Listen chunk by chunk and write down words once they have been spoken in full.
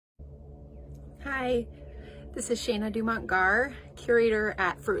Hi, this is Shana Dumont Garr, curator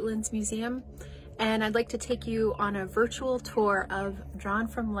at Fruitlands Museum, and I'd like to take you on a virtual tour of Drawn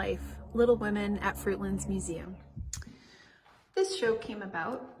from Life, Little Women at Fruitlands Museum. This show came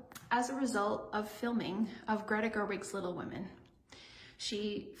about as a result of filming of Greta Gerwig's Little Women.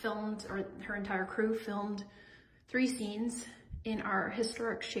 She filmed, or her entire crew filmed, 3 scenes in our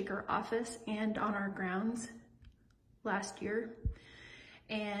historic Shaker office and on our grounds last year.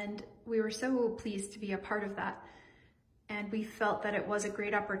 And we were so pleased to be a part of that. And we felt that it was a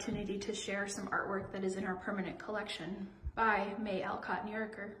great opportunity to share some artwork that is in our permanent collection by May Alcott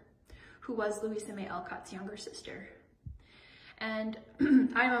Nieriker, who was Louisa May Alcott's younger sister. And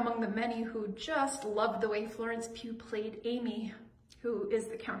I'm among the many who just loved the way Florence Pugh played Amy, who is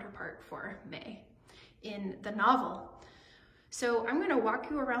the counterpart for May in the novel. So I'm gonna walk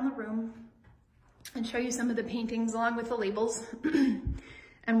you around the room and show you some of the paintings along with the labels.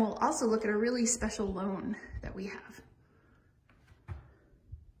 And we'll also look at a really special loan that we have.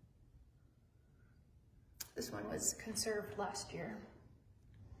 This one was conserved last year.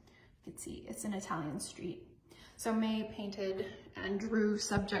 You can see it's an Italian street. So May painted and drew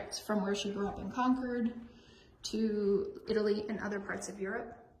subjects from where she grew up in Concord to Italy and other parts of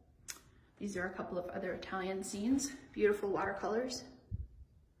Europe. These are a couple of other Italian scenes, beautiful watercolors.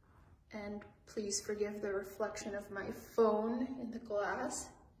 And please forgive the reflection of my phone in the glass.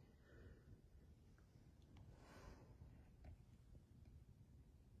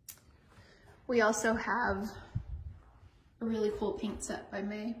 We also have a really cool paint set by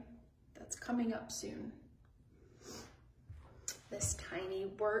May that's coming up soon. This tiny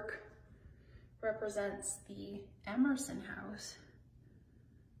work represents the Emerson House,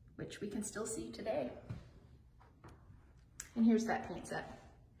 which we can still see today. And here's that paint set.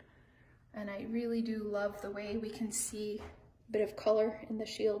 And I really do love the way we can see a bit of color in the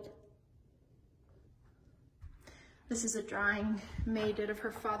shield. This is a drawing May did of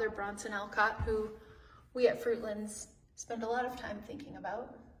her father, Bronson Alcott, who we at Fruitlands spend a lot of time thinking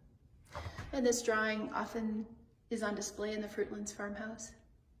about. And this drawing often is on display in the Fruitlands farmhouse.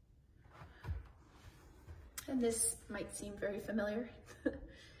 And this might seem very familiar.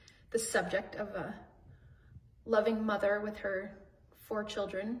 The subject of a loving mother with her 4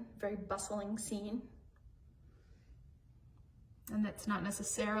 children, very bustling scene. And that's not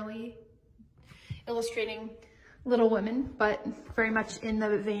necessarily illustrating Little Women, but very much in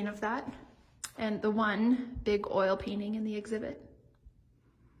the vein of that. And the one big oil painting in the exhibit.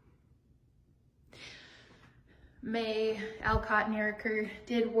 May Alcott Nieriker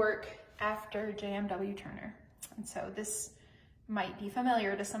did work after J.M.W. Turner. And so this might be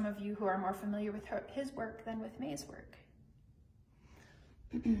familiar to some of you who are more familiar with his work than with May's work.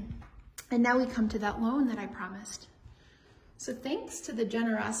 And now we come to that loan that I promised. So thanks to the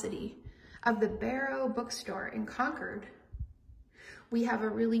generosity of the Barrow Bookstore in Concord, we have a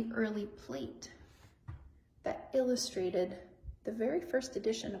really early plate that illustrated the very first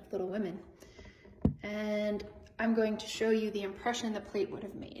edition of Little Women. And I'm going to show you the impression the plate would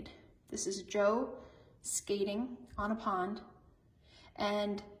have made. This is Jo skating on a pond.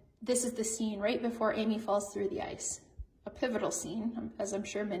 And this is the scene right before Amy falls through the ice. A pivotal scene, as I'm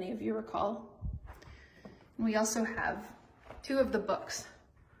sure many of you recall. And we also have 2 of the books.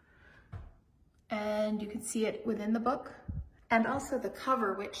 And you can see it within the book. And also the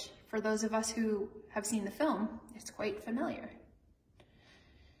cover, which for those of us who have seen the film, it's quite familiar.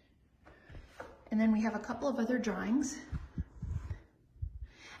 And then we have a couple of other drawings.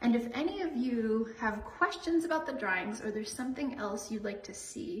 And if any of you have questions about the drawings or there's something else you'd like to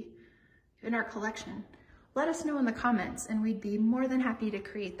see in our collection, let us know in the comments and we'd be more than happy to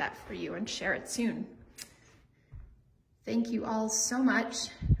create that for you and share it soon. Thank you all so much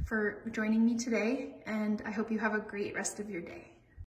for joining me today, and I hope you have a great rest of your day.